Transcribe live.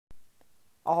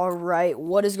All right,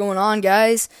 what is going on,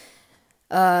 guys?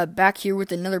 Back here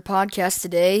with another podcast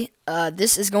today.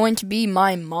 This is going to be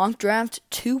my mock draft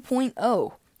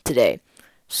 2.0 today.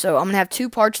 So I'm going to have two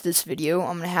parts to this video.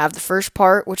 I'm going to have the first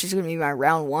part, which is going to be my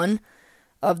round one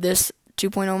of this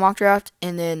 2.0 mock draft,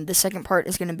 and then the second part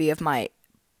is going to be of my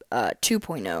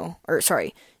 2.0,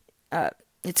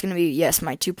 it's going to be,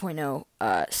 my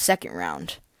 2.0 second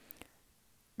round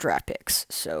draft picks.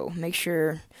 So make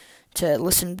sure to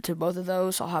listen to both of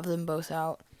those. I'll have them both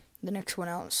out. The next one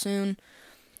out soon.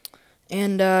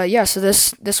 And so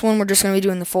this one we're just going to be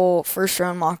doing the full first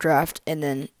round mock draft, and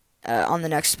then on the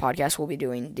next podcast we'll be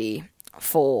doing the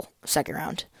full second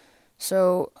round.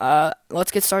 So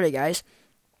let's get started, guys.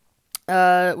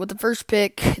 With the first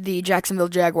pick, the Jacksonville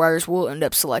Jaguars will end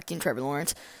up selecting Trevor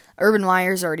Lawrence. Urban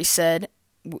Meyer's already said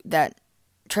that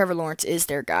Trevor Lawrence is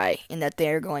their guy and that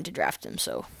they're going to draft him.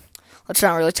 So let's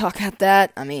not really talk about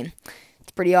that. I mean,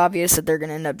 it's pretty obvious that they're going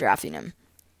to end up drafting him.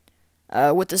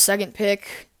 With the second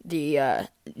pick, the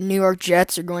New York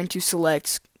Jets are going to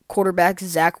select quarterback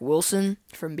Zach Wilson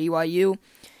from BYU.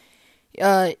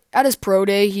 At his pro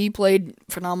day, he played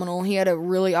phenomenal. He had a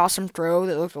really awesome throw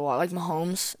that looked a lot like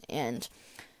Mahomes, and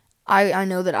I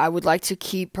know that I would like to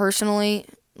keep personally.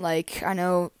 Like, I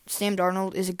know Sam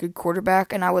Darnold is a good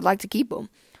quarterback, and I would like to keep him.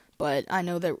 But I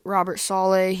know that Robert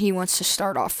Saleh, he wants to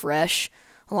start off fresh,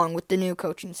 along with the new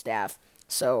coaching staff.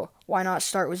 So why not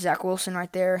start with Zach Wilson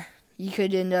right there? They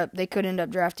could end up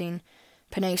drafting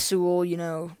Penei Sewell,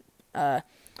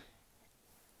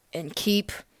 and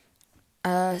keep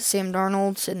Sam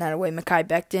Darnold, and that way Mekhi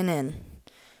Becton and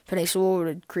Penei Sewell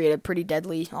would create a pretty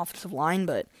deadly offensive line,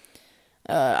 but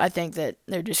I think that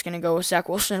they're just going to go with Zach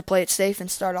Wilson to play it safe and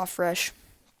start off fresh.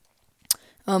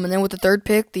 And then with the third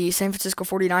pick, the San Francisco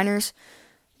 49ers,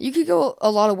 you could go a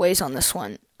lot of ways on this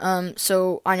one.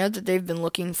 So I know that they've been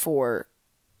looking for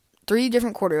 3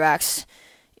 different quarterbacks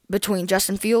between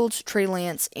Justin Fields, Trey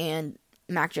Lance, and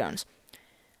Mac Jones.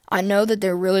 I know that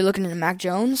they're really looking into Mac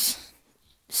Jones.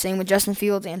 Same with Justin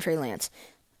Fields and Trey Lance.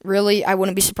 Really, I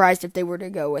wouldn't be surprised if they were to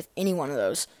go with any one of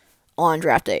those on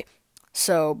draft day.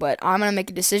 So, but I'm going to make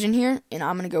a decision here, and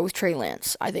I'm going to go with Trey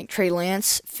Lance. I think Trey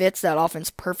Lance fits that offense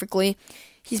perfectly.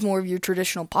 He's more of your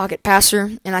traditional pocket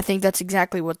passer, and I think that's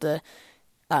exactly what the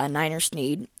Niners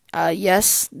need.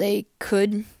 Yes, they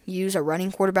could use a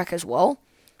running quarterback as well,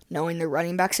 knowing their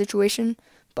running back situation,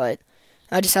 but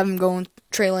I just have them going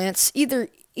Trey Lance.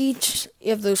 Each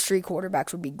of those 3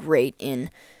 quarterbacks would be great in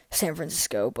San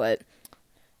Francisco, but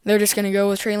they're just going to go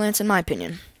with Trey Lance in my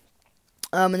opinion.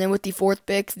 And then with the fourth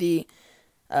pick, the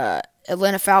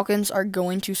Atlanta Falcons are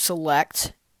going to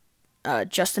select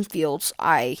Justin Fields.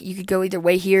 You could go either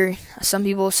way here. Some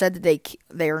people have said that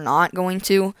they are not going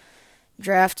to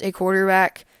draft a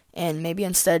quarterback and maybe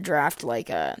instead draft like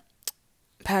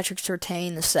Patrick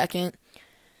Surtain II.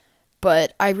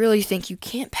 But I really think you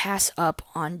can't pass up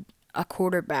on a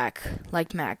quarterback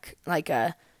like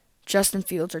Justin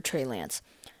Fields or Trey Lance.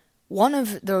 One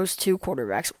of those 2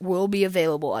 quarterbacks will be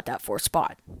available at that 4th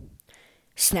spot.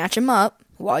 Snatch him up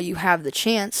while you have the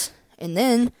chance, and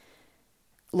then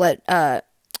let Matt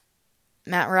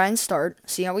Ryan start,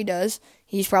 see how he does.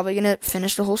 He's probably going to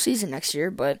finish the whole season next year,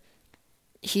 but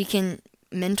he can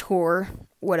mentor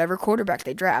whatever quarterback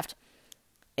they draft.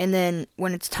 And then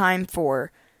when it's time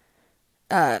for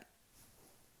Matt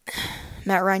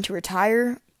Ryan to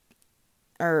retire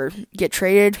or get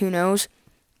traded, who knows,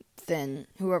 then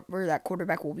whoever that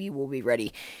quarterback will be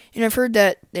ready. And I've heard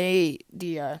that the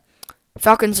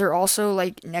Falcons are also,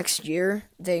 next year,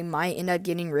 they might end up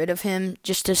getting rid of him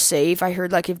just to save. I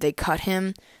heard, if they cut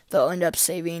him, they'll end up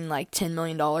saving, $10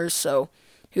 million. So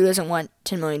who doesn't want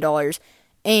 $10 million?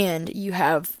 And you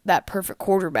have that perfect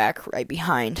quarterback right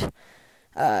behind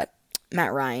Matt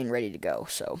Ryan ready to go.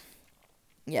 So,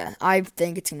 yeah, I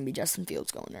think it's going to be Justin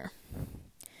Fields going there.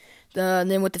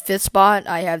 Then with the 5th spot,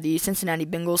 I have the Cincinnati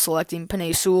Bengals selecting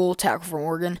Penei Sewell, tackle from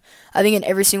Oregon. I think in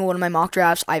every single one of my mock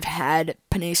drafts, I've had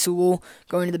Penei Sewell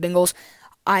going to the Bengals.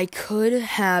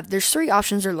 There's 3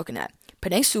 options they're looking at.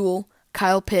 Penei Sewell,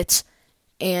 Kyle Pitts,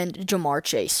 and Ja'Marr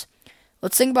Chase.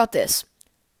 Let's think about this.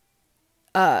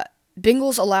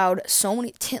 Bengals allowed so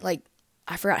many,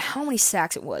 I forgot how many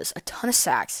sacks it was. A ton of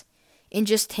sacks in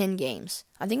just 10 games.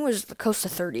 I think it was close to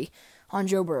 30 on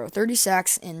Joe Burrow. 30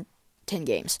 sacks in 10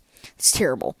 games. It's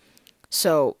terrible.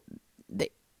 So,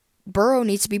 Burrow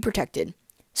needs to be protected.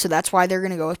 So that's why they're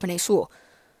going to go with Penei Sewell.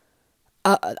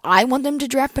 I want them to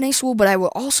draft Penei Sewell, but I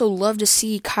would also love to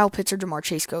see Kyle Pitts or Ja'Marr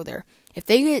Chase go there. If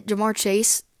they get Ja'Marr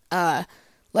Chase,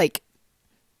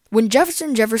 when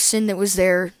Jefferson that was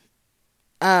there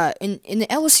in the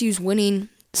LSU's winning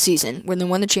season, when they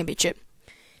won the championship,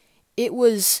 it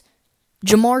was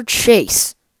Ja'Marr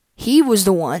Chase, he was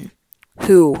the one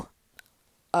who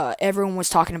everyone was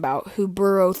talking about, who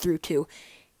Burrow threw to.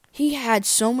 He had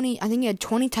so many, I think he had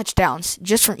 20 touchdowns,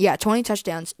 20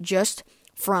 touchdowns just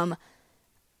from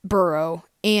Burrow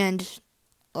and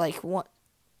like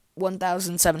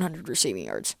 1,700 receiving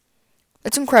yards.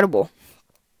 That's incredible.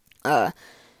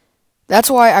 That's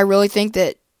why I really think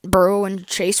that Burrow and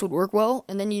Chase would work well,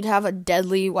 and then you'd have a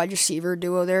deadly wide receiver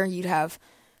duo there.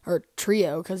 Or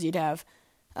trio, because you'd have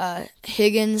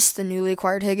Higgins, the newly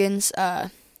acquired Higgins,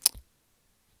 Tyler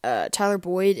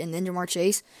Boyd, and then Ja'Marr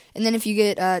Chase. And then if you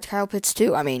get Kyle Pitts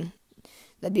too, I mean,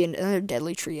 that'd be another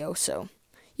deadly trio. So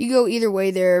you go either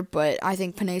way there, but I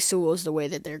think Penei Sewell is the way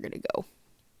that they're going to go.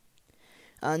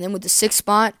 And then with the 6th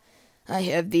spot, I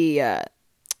have the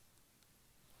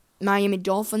Miami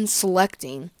Dolphins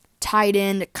selecting tight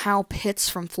end Kyle Pitts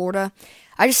from Florida.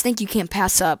 I just think you can't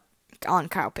pass up on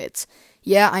Kyle Pitts.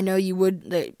 Yeah, I know you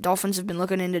would. The Dolphins have been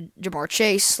looking into Ja'Marr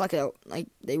Chase like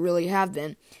they really have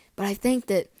been. But I think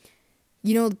that,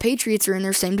 the Patriots are in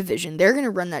their same division. They're going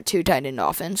to run that 2 tight end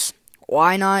offense.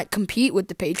 Why not compete with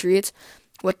the Patriots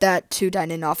with that 2 tight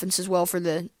end offense as well for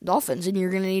the Dolphins? And you're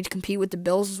going to need to compete with the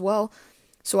Bills as well.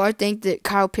 So I think that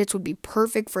Kyle Pitts would be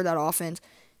perfect for that offense.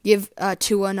 Give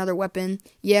Tua another weapon.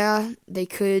 Yeah, they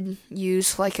could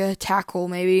use like a tackle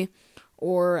maybe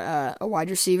or a wide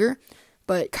receiver.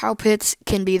 But Kyle Pitts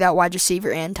can be that wide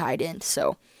receiver and tight end.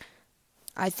 So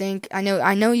I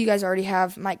know you guys already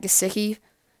have Mike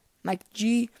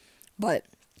G, but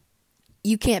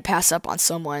you can't pass up on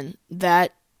someone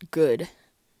that good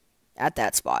at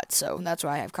that spot. So that's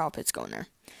why I have Kyle Pitts going there.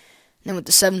 And then with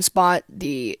the 7th spot,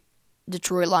 the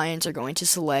Detroit Lions are going to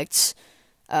select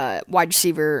wide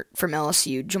receiver from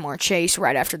LSU, Ja'Marr Chase,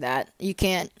 right after that. You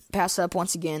can't pass up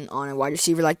once again on a wide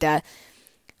receiver like that.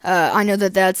 I know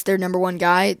that that's their number one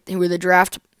guy who they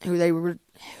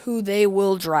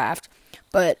will draft,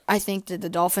 but I think that the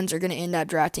Dolphins are going to end up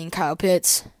drafting Kyle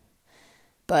Pitts.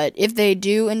 But if they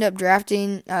do end up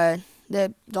drafting,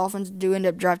 the Dolphins do end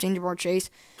up drafting Ja'Marr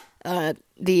Chase,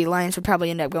 the Lions would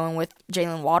probably end up going with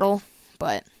Jalen Waddle.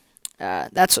 But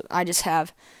I just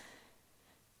have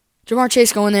Ja'Marr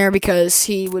Chase going there because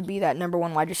he would be that number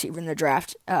one wide receiver in the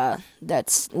draft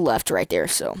that's left right there.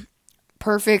 So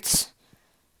perfect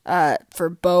for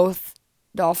both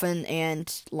Dolphin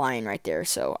and Lion right there.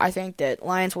 So I think that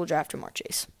Lions will draft Ja'Marr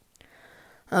Chase.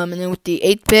 And then with the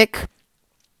 8th pick,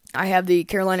 I have the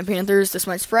Carolina Panthers. This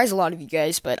might surprise a lot of you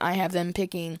guys, but I have them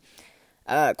picking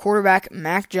quarterback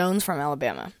Mac Jones from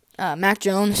Alabama. Mac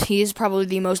Jones, he is probably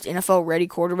the most NFL-ready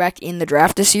quarterback in the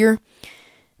draft this year.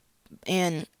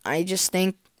 And I just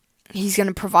think he's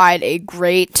going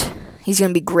to he's going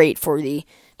to be great for the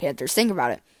Panthers. Think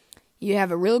about it. You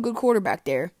have a real good quarterback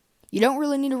there. You don't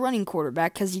really need a running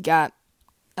quarterback because you got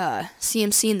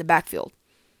CMC in the backfield.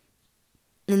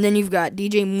 And then you've got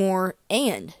DJ Moore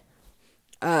and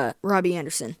Robbie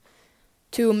Anderson.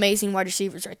 2 amazing wide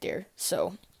receivers right there.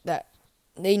 So that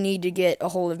they need to get a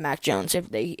hold of Mac Jones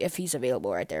if he's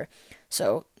available right there.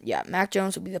 So yeah, Mac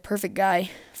Jones would be the perfect guy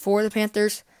for the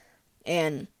Panthers.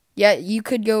 And yeah, you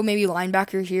could go maybe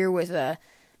linebacker here with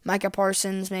Micah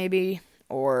Parsons maybe,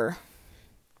 or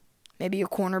maybe a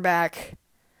cornerback.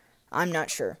 I'm not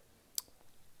sure.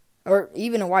 Or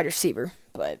even a wide receiver.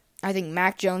 But I think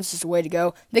Mac Jones is the way to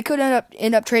go. They could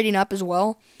end up trading up as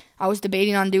well. I was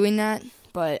debating on doing that,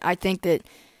 but I think that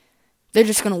they're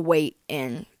just going to wait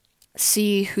and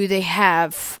see who they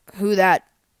have, who that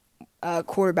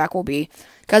quarterback will be.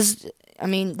 Because, I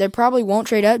mean, they probably won't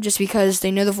trade up just because they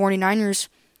know the 49ers.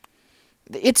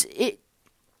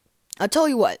 I'll tell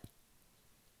you what.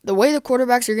 The way the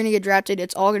quarterbacks are going to get drafted,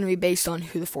 it's all going to be based on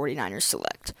who the 49ers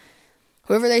select.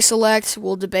 Whoever they select,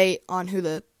 we'll debate on who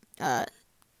the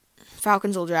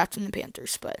Falcons will draft in the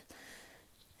Panthers. But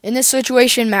in this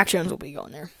situation, Mac Jones will be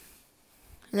going there.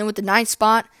 And then with the 9th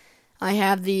spot, I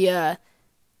have the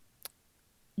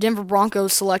Denver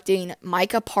Broncos selecting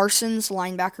Micah Parsons,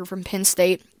 linebacker from Penn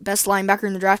State. Best linebacker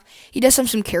in the draft. He does have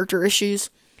some character issues,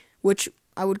 which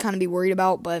I would kind of be worried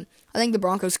about, but I think the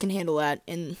Broncos can handle that.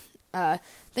 And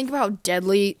think about how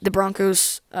deadly the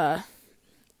Broncos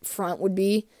front would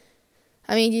be.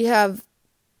 I mean, you have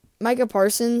Micah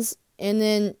Parsons, and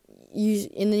then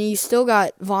you still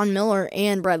got Von Miller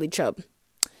and Bradley Chubb.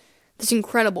 That's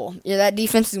incredible. Yeah, that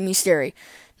defense is gonna be scary.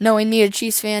 Knowing me, a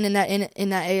Chiefs fan in that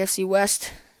AFC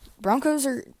West,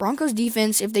 Broncos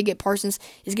defense, if they get Parsons,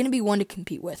 is gonna be one to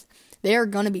compete with. They are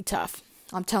gonna be tough.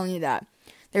 I'm telling you that.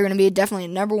 They're gonna be definitely a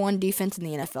number one defense in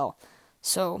the NFL.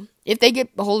 So if they get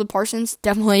a hold of Parsons,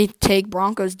 definitely take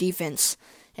Broncos defense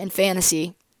and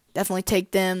fantasy. Definitely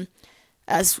take them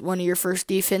as one of your first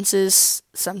defenses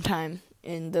sometime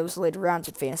in those later rounds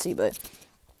of fantasy. But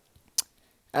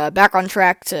back on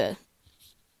track to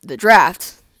the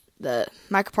draft, the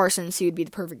Micah Parsons, he would be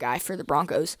the perfect guy for the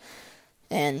Broncos.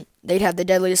 And they'd have the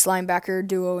deadliest linebacker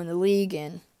duo in the league,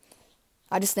 and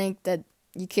I just think that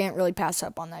you can't really pass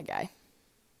up on that guy.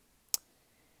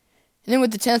 And then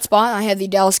with the 10th spot, I have the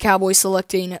Dallas Cowboys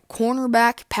selecting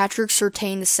cornerback Patrick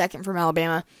Surtain II from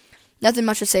Alabama. Nothing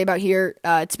much to say about here.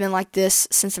 It's been like this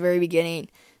since the very beginning,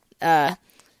 that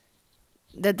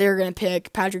they're going to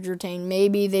pick Patrick Surtain.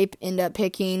 Maybe they end up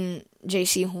picking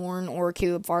J.C. Horn or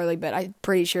Caleb Farley, but I'm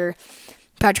pretty sure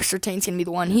Patrick Surtain's going to be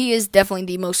the one. He is definitely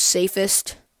the most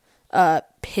safest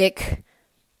pick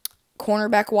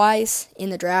cornerback-wise in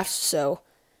the draft, so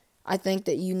I think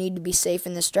that you need to be safe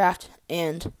in this draft,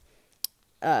 and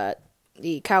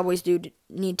the Cowboys do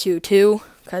need to too,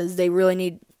 because they really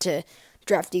need to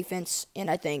draft defense,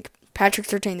 and I think Patrick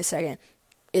Surtain II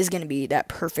is going to be that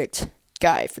perfect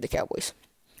guy for the Cowboys.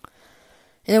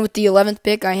 And then with the 11th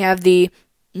pick, I have the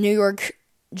New York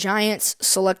Giants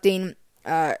selecting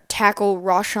tackle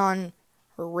Rashawn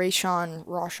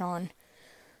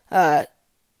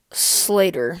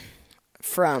Slater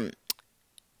from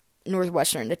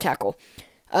Northwestern to tackle.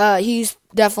 He's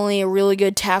definitely a really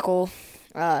good tackle.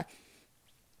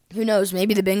 Who knows,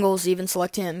 maybe the Bengals even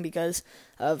select him because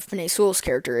of Penei Sewell's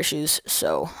character issues.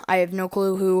 So I have no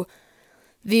clue who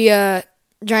the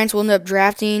Giants will end up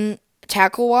drafting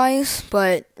tackle-wise,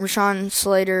 but Rashawn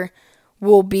Slater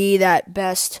will be that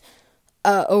best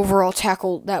overall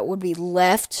tackle that would be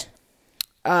left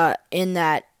at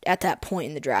that point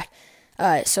in the draft.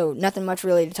 So nothing much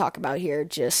really to talk about here.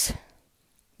 Just,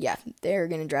 yeah, they're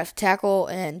going to draft a tackle,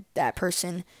 and that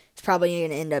person is probably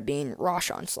going to end up being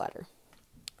Rashawn Slater.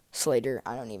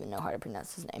 I don't even know how to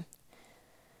pronounce his name.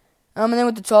 And then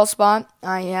with the 12th spot,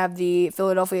 I have the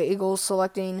Philadelphia Eagles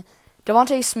selecting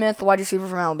Devontae Smith, wide receiver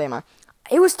from Alabama.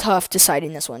 It was tough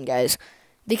deciding this one, guys.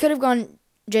 They could have gone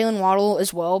Jalen Waddle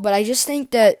as well, but I just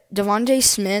think that Devontae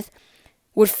Smith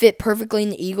would fit perfectly in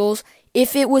the Eagles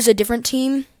if it was a different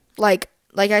team. Like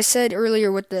I said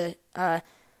earlier with the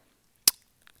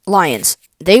Lions,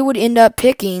 they would end up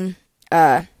picking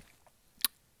Jalen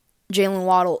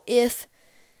Waddle if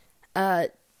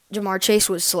Jamar Chase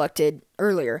was selected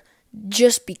earlier,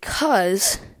 just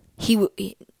because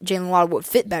Jalen Waddle would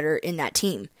fit better in that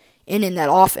team and in that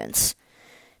offense.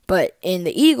 But in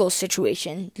the Eagles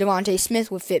situation, Devontae Smith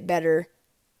would fit better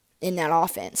in that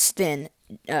offense than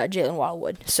Jalen Waddle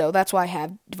would. So that's why I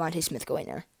have Devontae Smith going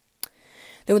there.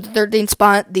 Then with the 13th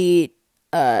spot, the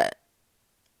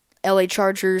LA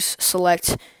Chargers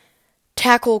select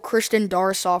tackle Christian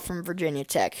Darrisaw from Virginia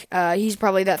Tech. He's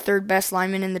probably that third best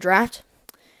lineman in the draft.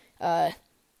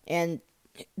 And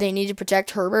they need to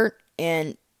protect Herbert,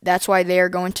 and that's why they are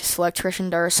going to select Christian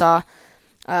Darrisaw.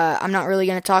 I'm not really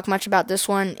going to talk much about this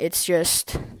one. It's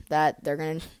just that they're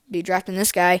going to be drafting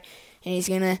this guy, and he's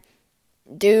going to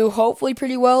do hopefully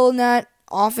pretty well in that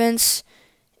offense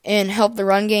and help the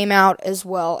run game out as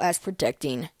well as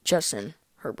protecting Justin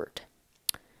Herbert.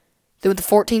 Then with the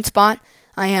 14th spot,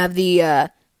 I have the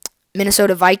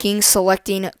Minnesota Vikings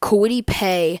selecting Kwity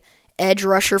Paye, edge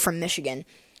rusher from Michigan.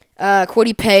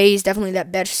 Kwity Paye is definitely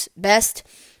that best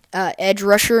edge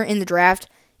rusher in the draft.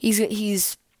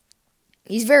 He's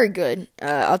very good.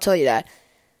 I'll tell you that.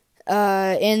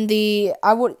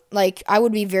 I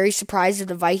would be very surprised if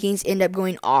the Vikings end up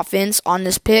going offense on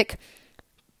this pick,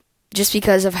 just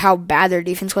because of how bad their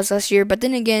defense was last year. But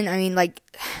then again, I mean, like,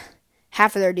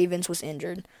 half of their defense was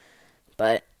injured.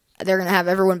 But they're going to have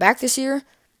everyone back this year,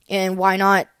 and why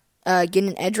not get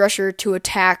an edge rusher to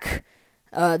attack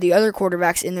the other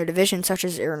quarterbacks in their division, such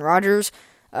as Aaron Rodgers,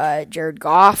 Jared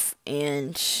Goff,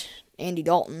 and Andy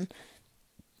Dalton.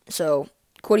 So,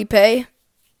 Kwity Paye,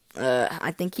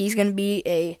 I think he's going to be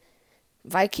a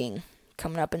Viking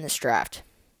coming up in this draft.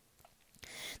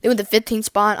 Then with the 15th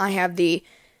spot, I have the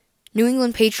New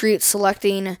England Patriots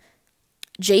selecting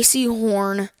J.C.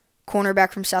 Horn,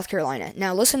 cornerback from South Carolina.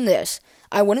 Now, listen to this.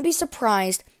 I wouldn't be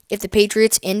surprised if the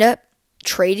Patriots end up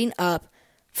trading up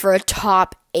for a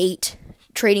top 8,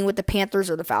 trading with the Panthers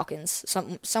or the Falcons,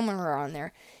 somewhere around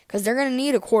there, because they're going to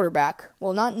need a quarterback.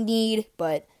 Well, not need,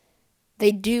 but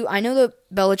they do. I know that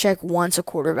Belichick wants a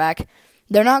quarterback.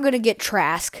 They're not going to get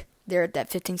Trask there at that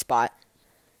 15th spot,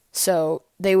 so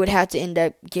they would have to end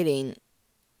up getting,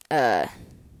 they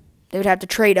would have to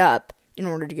trade up in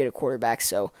order to get a quarterback,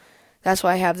 so that's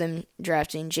why I have them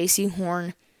drafting J.C.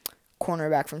 Horn,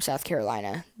 cornerback from South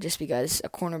Carolina, just because a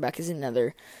cornerback is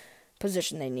another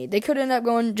position they need. They could end up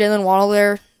going Jalen Waddle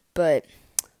there, but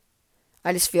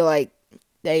I just feel like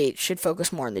they should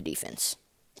focus more on the defense.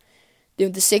 Then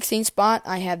with the 16th spot,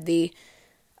 I have the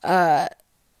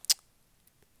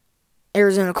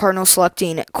Arizona Cardinals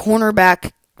selecting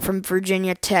cornerback from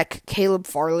Virginia Tech, Caleb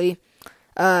Farley.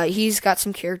 He's got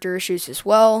some character issues as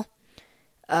well,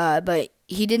 but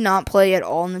he did not play at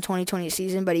all in the 2020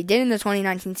 season, but he did in the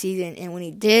 2019 season, and when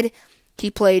he did, he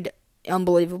played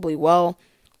unbelievably well.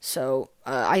 So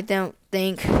I don't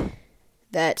think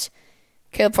that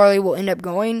Caleb Farley will end up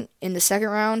going in the second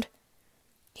round.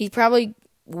 He probably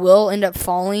will end up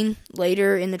falling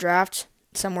later in the draft,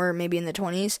 somewhere maybe in the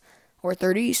 20s or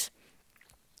 30s.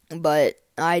 But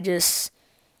I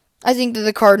think that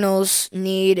the Cardinals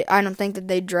I don't think that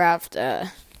they draft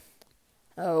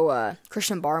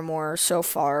Christian Barmore so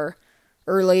far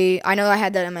early. I know I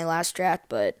had that in my last draft,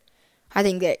 but I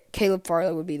think that Caleb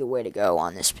Farley would be the way to go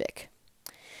on this pick.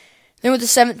 Then with the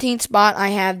 17th spot, I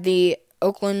have the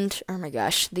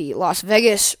Las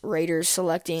Vegas Raiders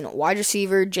selecting wide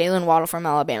receiver Jalen Waddle from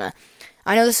Alabama.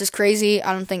 I know this is crazy.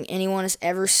 I don't think anyone has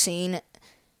ever seen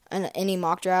any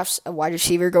mock drafts a wide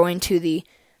receiver going to the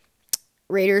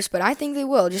Raiders, but I think they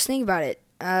will. Just think about it.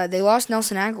 They lost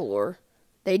Nelson Aguilar.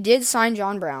 They did sign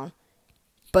John Brown,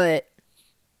 but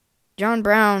John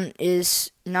Brown is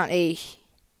not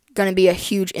going to be a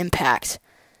huge impact.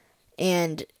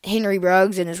 And Henry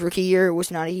Ruggs in his rookie year was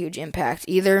not a huge impact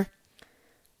either.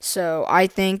 So I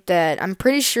think that I'm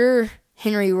pretty sure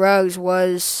Henry Ruggs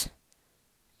was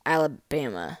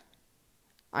Alabama.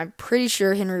 I'm pretty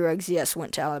sure Henry Ruggs, yes,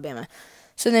 went to Alabama.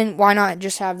 So then why not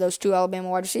just have those two Alabama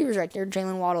wide receivers right there,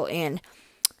 Jalen Waddle and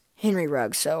Henry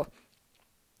Ruggs? So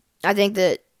I think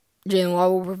that Jalen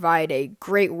Waddle will provide a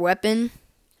great weapon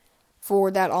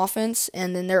for that offense,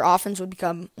 and then their offense would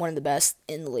become one of the best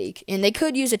in the league. And they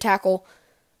could use a tackle,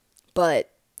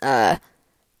 but I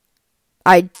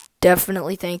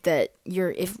definitely think that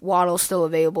if Waddle's still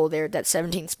available there at that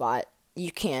 17th spot,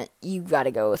 you got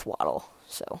to go with Waddle.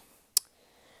 So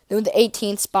then with the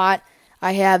 18th spot,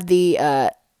 I have the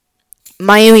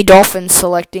Miami Dolphins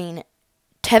selecting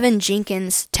Tevin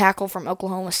Jenkins, tackle from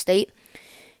Oklahoma State.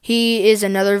 He is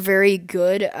another very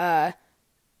good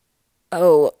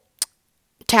tackle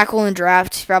in the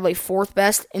draft. He's probably fourth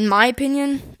best in my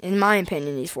opinion.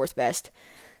 He's fourth best.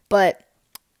 But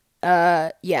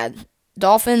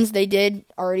Dolphins, they did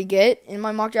already get in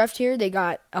my mock draft here. They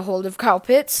got a hold of Kyle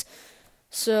Pitts.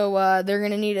 So they're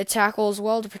going to need a tackle as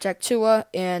well to protect Tua,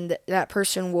 and that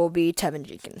person will be Tevin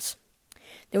Jenkins.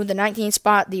 Then with the 19th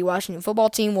spot, the Washington football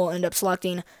team will end up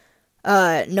selecting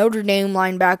Notre Dame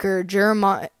linebacker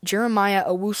Jeremiah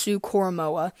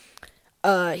Owusu-Koramoah.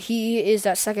 He is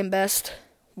that second best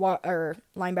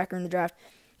linebacker in the draft.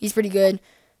 He's pretty good.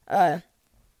 And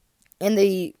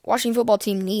the Washington football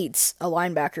team needs a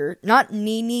linebacker. Not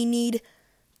need,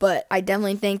 but I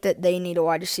definitely think that they need a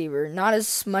wide receiver. Not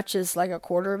as much as like a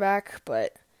quarterback,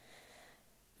 but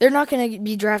they're not going to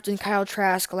be drafting Kyle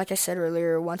Trask, like I said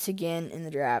earlier, once again in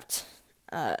the draft,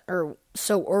 or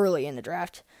so early in the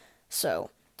draft. So,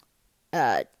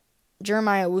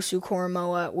 Jeremiah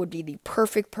Owusu-Koramoah would be the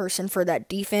perfect person for that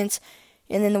defense,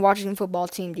 and then the Washington football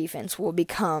team defense will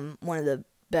become one of the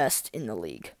best in the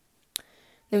league.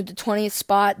 Then with the 20th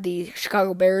spot, the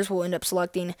Chicago Bears will end up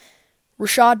selecting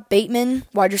Rashad Bateman,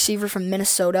 wide receiver from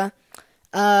Minnesota.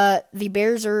 The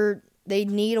Bears they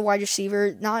need a wide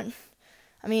receiver. I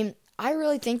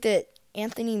really think that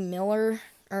Anthony Miller,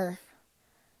 Allen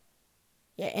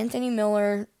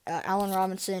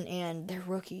Robinson, and their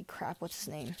rookie, what's his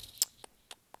name?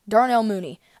 Darnell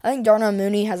Mooney. I think Darnell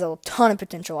Mooney has a ton of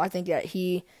potential. I think that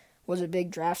he was a big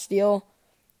draft steal,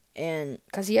 and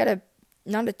because he had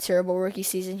not a terrible rookie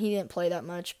season. He didn't play that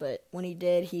much, but when he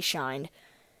did, he shined.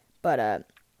 But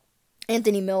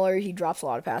Anthony Miller, he drops a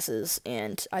lot of passes,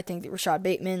 and I think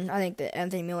that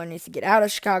Anthony Miller needs to get out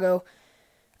of Chicago,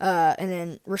 and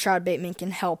then Rashad Bateman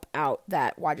can help out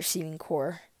that wide receiving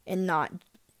core and not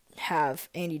have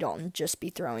Andy Dalton just be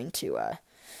throwing to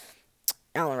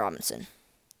Allen Robinson.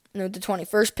 And with the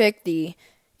 21st pick, the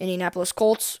Indianapolis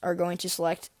Colts are going to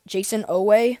select Jason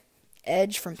Oweh,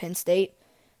 edge from Penn State.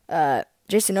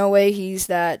 Jason Oweh, he's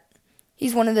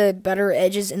one of the better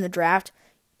edges in the draft.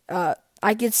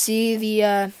 I could see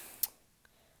the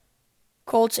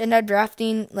Colts end up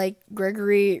drafting like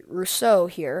Gregory Rousseau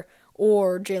here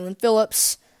or Jalen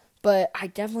Phillips, but I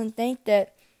definitely think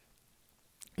that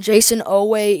Jason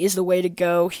Oweh is the way to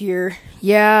go here.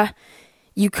 Yeah,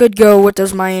 you could go with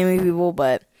those Miami people,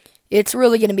 but it's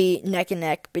really going to be neck and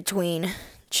neck between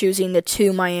choosing the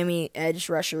two Miami edge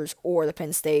rushers or the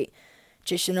Penn State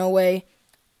Jason Oweh.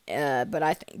 But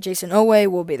I think Jason Oweh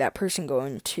will be that person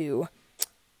going to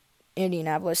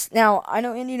Indianapolis. Now, I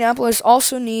know Indianapolis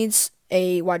also needs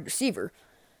a wide receiver.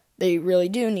 They really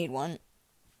do need one.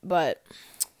 But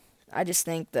I just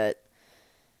think that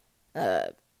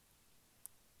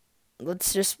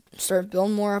let's just start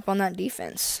building more up on that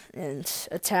defense and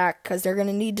attack, because they're going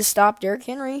to need to stop Derrick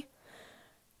Henry.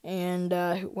 And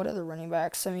what other running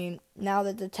backs? I mean, now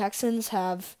that the Texans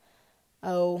have,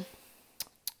 Philip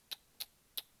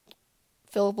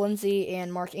Lindsay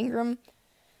and Mark Ingram,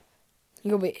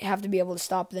 you'll have to be able to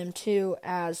stop them too,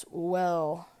 as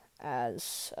well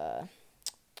as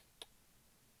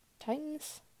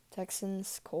Titans,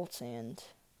 Texans, Colts, and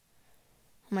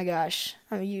oh my gosh,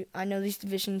 I know these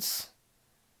divisions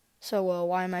so well.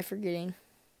 Why am I forgetting?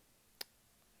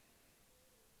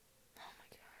 Oh my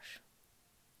gosh,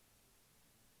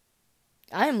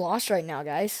 I am lost right now,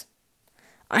 guys.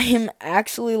 I am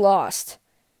actually lost.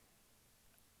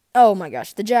 Oh my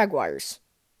gosh, the Jaguars.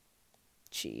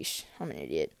 Sheesh, I'm an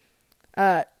idiot.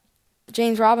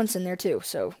 James Robinson there too.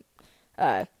 So,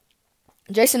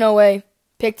 Jason Owe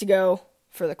picked to go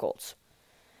for the Colts.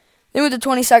 Then with the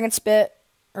 22nd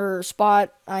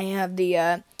spot, I have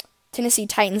the Tennessee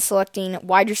Titans selecting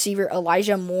wide receiver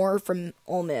Elijah Moore from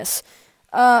Ole Miss.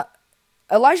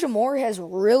 Elijah Moore has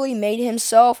really made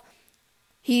himself.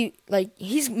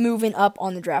 He's moving up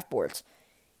on the draft boards.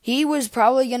 He was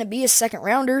probably going to be a second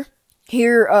rounder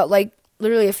here,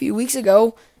 literally a few weeks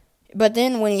ago. But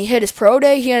then when he hit his pro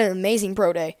day, he had an amazing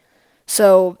pro day.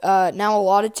 So now a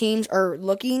lot of teams are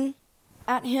looking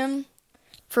at him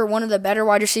for one of the better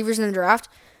wide receivers in the draft.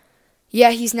 Yeah,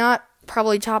 he's not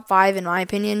probably top 5 in my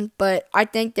opinion, but I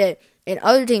think that in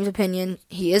other teams' opinion,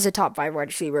 he is a top 5 wide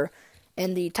receiver.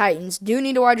 And the Titans do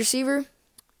need a wide receiver.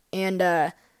 And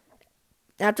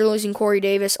after losing Corey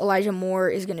Davis, Elijah Moore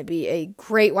is going to be a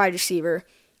great wide receiver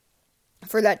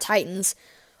for that Titans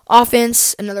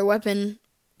offense. Another weapon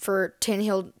for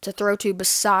Tannehill to throw to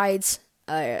besides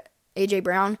A.J.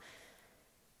 Brown.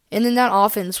 And then that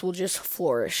offense will just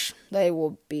flourish. They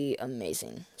will be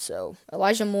amazing. So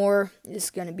Elijah Moore is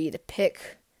going to be the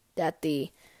pick that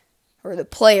the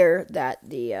player that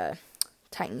the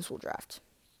Titans will draft.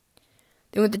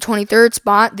 Then with the 23rd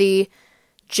spot, the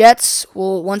Jets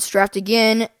will once draft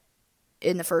again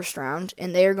in the first round,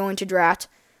 and they are going to draft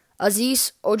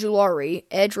Azeez Ojulari,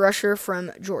 edge rusher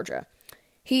from Georgia.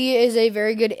 He is a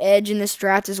very good edge in this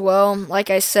draft as well. Like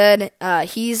I said,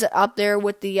 he's up there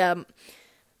with the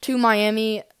 2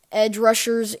 Miami edge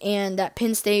rushers and that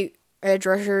Penn State edge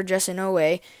rusher, Jason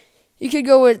Owe. You could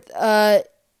go with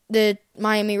the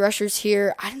Miami rushers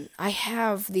here. I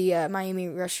have the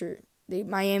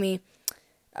Miami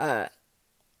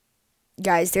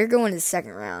guys. They're going to the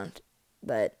second round,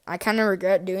 but I kind of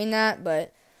regret doing that.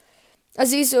 But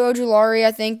Azeez Ojulari,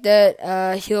 I think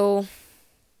that he'll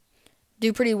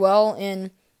do pretty well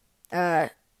in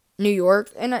New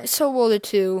York, and so will the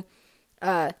 2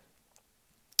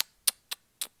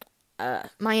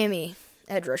 Miami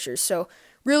edge rushers. So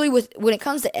really, when it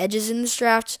comes to edges in this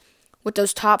draft, with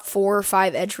those top 4 or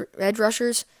 5 edge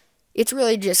rushers, it's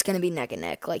really just going to be neck and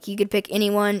neck. Like, you could pick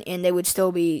anyone, and they would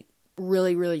still be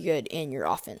really, really good in your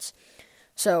offense.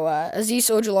 So Azeez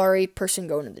Ojulari, person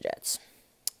going to the Jets.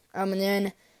 And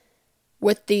then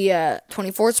with the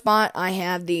 24th spot, I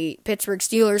have the Pittsburgh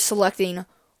Steelers selecting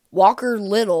Walker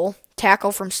Little,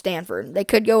 tackle from Stanford. They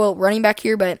could go running back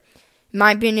here, but in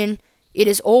my opinion, it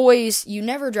is always, you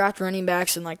never draft running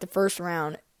backs in the first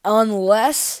round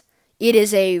unless it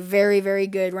is a very, very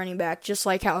good running back, just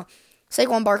like how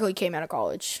Saquon Barkley came out of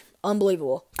college.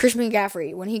 Unbelievable. Christian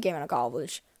McCaffrey, when he came out of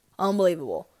college.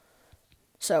 Unbelievable.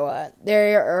 So the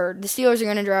Steelers are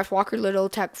going to draft Walker Little,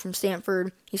 tackle from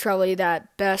Stanford. He's probably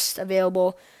that best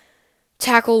available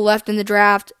tackle left in the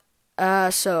draft.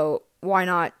 So why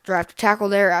not draft a tackle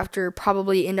there after you're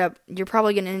probably going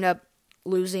to end up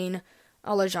losing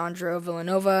Alejandro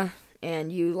Villanova,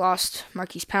 and you lost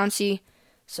Marquise Pouncey.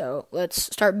 So let's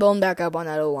start building back up on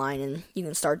that O-line, and you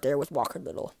can start there with Walker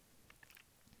Little.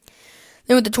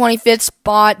 Then with the 25th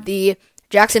spot, the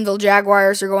Jacksonville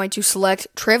Jaguars are going to select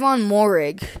Trevon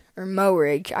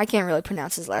Moehrig. I can't really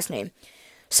pronounce his last name.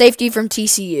 Safety from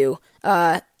TCU.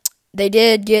 They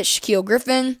did get Shaquille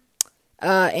Griffin,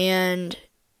 and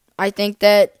I think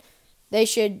that they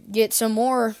should get some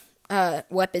more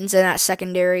weapons in that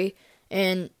secondary.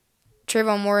 And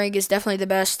Trevon Moehrig is definitely the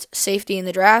best safety in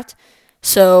the draft.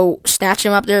 So snatch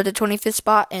him up there at the 25th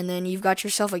spot, and then you've got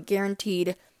yourself a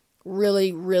guaranteed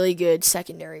really, really good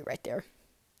secondary right there.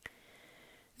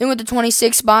 Then with the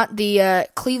 26th spot, the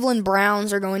Cleveland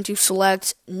Browns are going to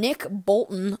select Nick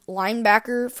Bolton,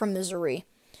 linebacker from Missouri.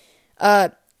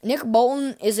 Nick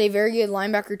Bolton is a very good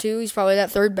linebacker too. He's probably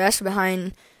that third best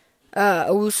behind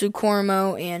Owusu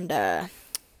Koromo and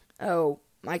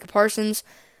Micah Parsons.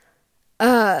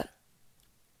 And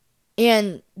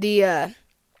the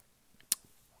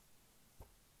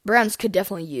Browns could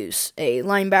definitely use a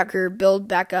linebacker, build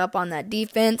back up on that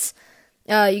defense.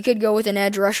 You could go with an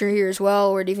edge rusher here as well,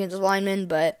 or a defensive lineman,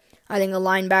 but I think a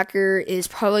linebacker is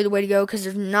probably the way to go because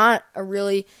there's not a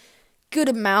really good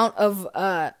amount of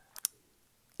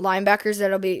linebackers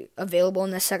that'll be available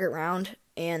in the second round.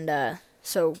 And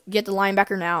so get the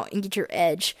linebacker now and get your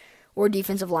edge or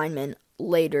defensive lineman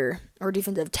later, or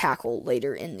defensive tackle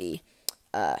later in the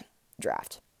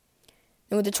draft.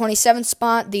 And with the 27th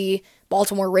spot, the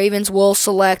Baltimore Ravens will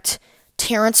select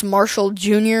Terrence Marshall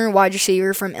Jr., wide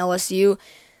receiver from LSU.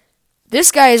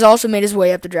 This guy has also made his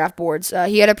way up the draft boards.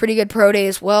 He had a pretty good pro day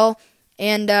as well.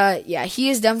 And, he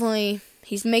is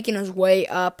he's making his way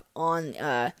up on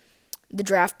the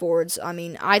draft boards. I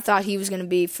mean, I thought he was going to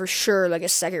be for sure like a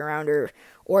second rounder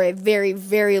or a very,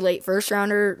 very late first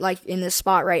rounder, like in this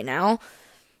spot right now.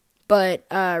 But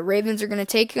Ravens are going to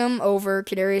take him over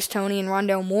Kadarius Toney and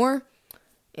Rondale Moore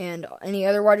and any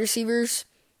other wide receivers.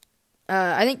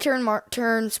 I think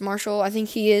Terrence Marshall, I think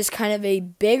he is kind of a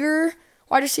bigger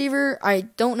wide receiver. I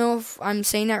don't know if I'm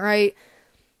saying that right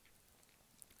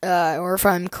or if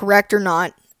I'm correct or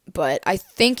not, but I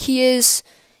think he is.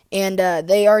 And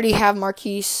they already have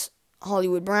Marquise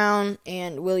Hollywood Brown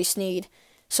and Willie Snead.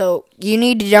 So you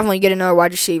need to definitely get another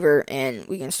wide receiver, and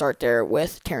we can start there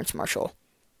with Terrence Marshall.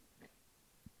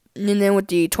 And then with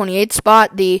the 28th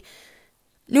spot, the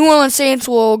New Orleans Saints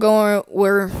will go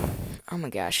where... Oh my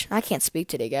gosh, I can't speak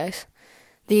today, guys.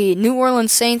 The New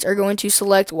Orleans Saints are going to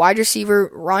select wide receiver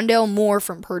Rondale Moore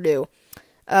from Purdue.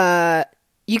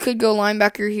 You could go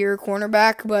linebacker here,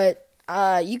 cornerback, but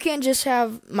you can't just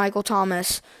have Michael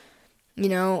Thomas. You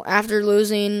know, after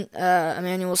losing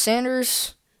Emmanuel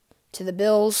Sanders to the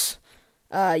Bills,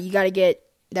 you got to get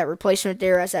that replacement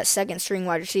there as that second-string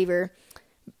wide receiver.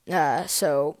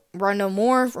 So Rondale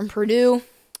Moore from Purdue,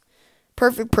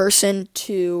 perfect person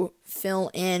to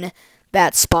fill in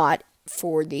that spot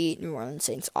for the New Orleans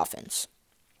Saints offense.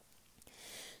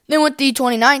 Then with the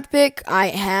 29th pick, I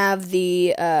have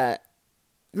the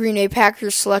Green Bay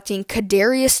Packers selecting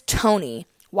Kadarius Toney,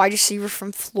 wide receiver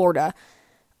from Florida.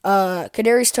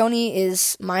 Kadarius Toney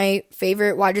is my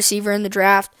favorite wide receiver in the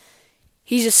draft.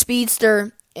 He's a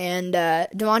speedster, and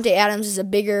Devontae Adams is a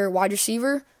bigger wide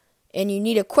receiver, and you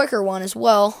need a quicker one as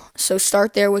well, so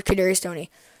start there with Kadarius Toney.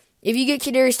 If you get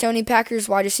Kadarius Toney, Packers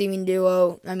wide receiving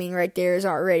duo, I mean, right there is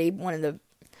already one of the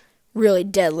really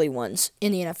deadly ones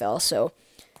in the NFL. So,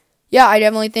 yeah, I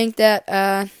definitely think that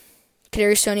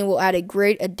Kadarius Toney will add a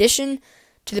great addition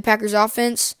to the Packers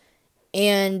offense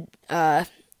and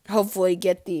hopefully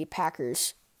get the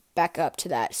Packers back up to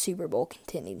that Super Bowl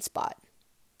contending spot.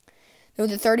 Then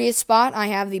with the 30th spot, I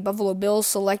have the Buffalo Bills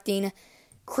selecting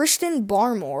Christian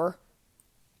Barmore,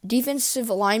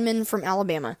 defensive lineman from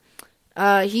Alabama.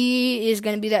 He is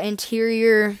going to be that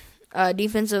interior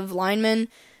defensive lineman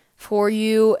for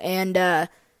you, and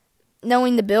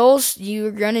knowing the Bills,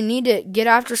 you're going to need to get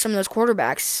after some of those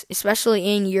quarterbacks,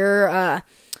 especially in your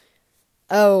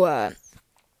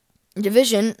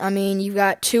division. I mean, you've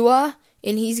got Tua,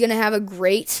 and he's going to have a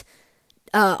great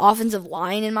offensive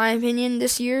line, in my opinion,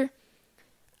 this year.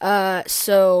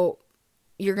 So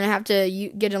you're going to have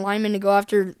to get a lineman to go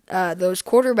after those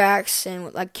quarterbacks,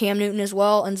 and like Cam Newton as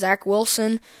well, and Zach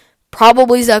Wilson,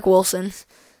 probably Zach Wilson.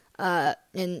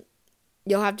 And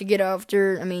you'll have to get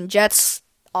after, Jets'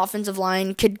 offensive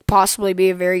line could possibly be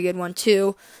a very good one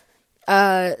too.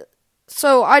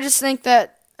 So I just think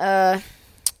that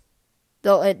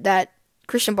that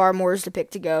Christian Barmore is the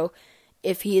pick to go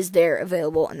if he is there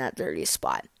available in that 30th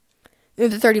spot.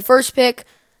 In the 31st pick,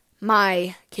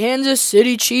 my Kansas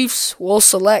City Chiefs will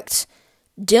select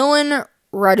Dylan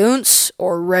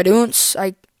Raduns.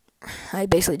 I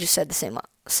basically just said the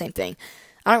same thing.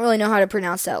 I don't really know how to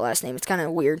pronounce that last name. It's kind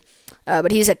of weird.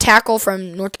 But he's a tackle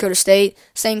from North Dakota State,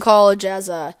 same college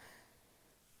as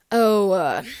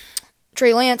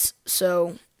Trey Lance.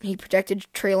 So he protected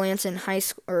Trey Lance in high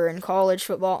school or in college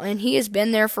football, and he has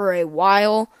been there for a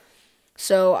while.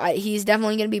 So he's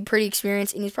definitely going to be pretty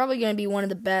experienced, and he's probably going to be one of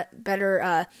the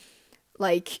better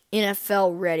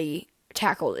NFL ready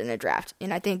tackles in the draft.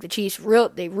 And I think the Chiefs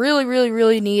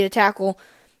really need a tackle.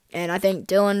 And I think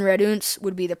Dylan Raduns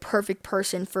would be the perfect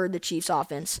person for the Chiefs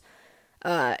offense.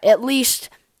 At least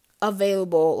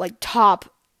available, like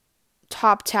top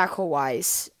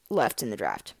tackle-wise left in the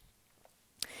draft.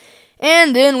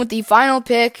 And then with the final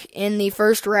pick in the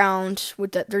first round,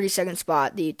 with the 32nd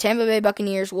spot, the Tampa Bay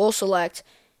Buccaneers will select,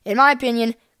 in my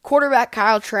opinion, quarterback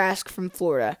Kyle Trask from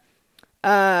Florida.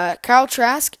 Kyle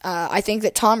Trask, I think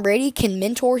that Tom Brady can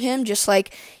mentor him, just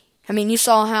like, you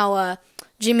saw how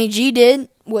Jimmy G did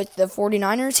with the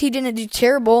 49ers. He didn't do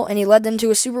terrible, and he led them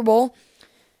to a Super Bowl.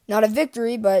 not a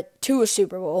victory, but to a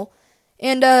Super Bowl.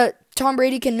 And Tom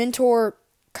Brady can mentor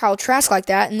Kyle Trask like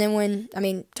that, and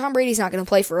then Tom Brady's not going to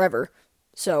play forever.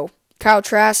 So Kyle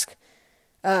Trask,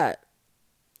 Tom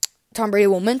Brady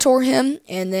will mentor him,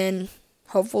 and then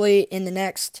hopefully in the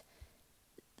next,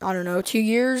 2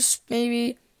 years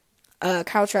maybe,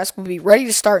 Kyle Trask will be ready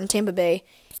to start in Tampa Bay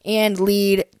and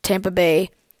lead Tampa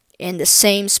Bay in the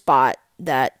same spot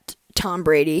that Tom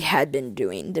Brady had been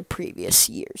doing the previous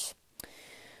years.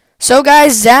 So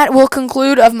guys, that will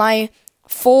conclude of my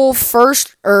full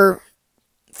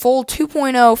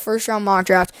 2.0 first round mock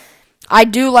draft. I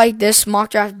do like this mock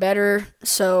draft better,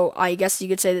 so I guess you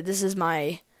could say that this is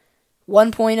my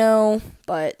 1.0,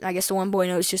 but I guess the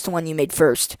 1.0 is just the one you made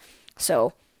first.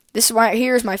 So this right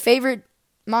here is my favorite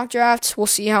mock draft. We'll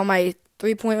see how my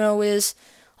 3.0 is.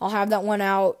 I'll have that one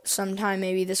out sometime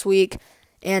maybe this week.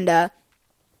 And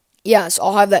so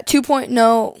I'll have that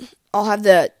 2.0. I'll have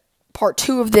the part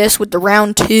 2 of this with the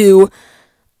round 2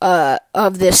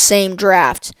 of this same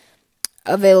draft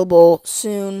available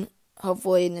soon,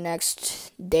 hopefully in the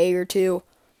next day or two.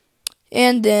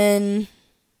 And then,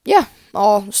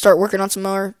 I'll start working on some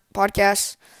more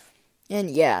podcasts. And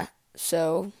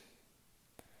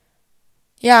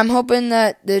I'm hoping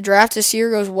that the draft this year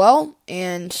goes well.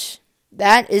 And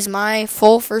that is my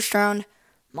full first round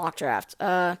mock draft.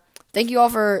 Thank you all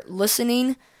for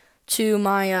listening to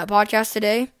my podcast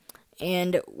today.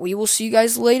 And we will see you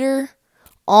guys later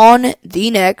on the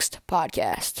next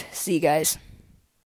podcast. See you guys.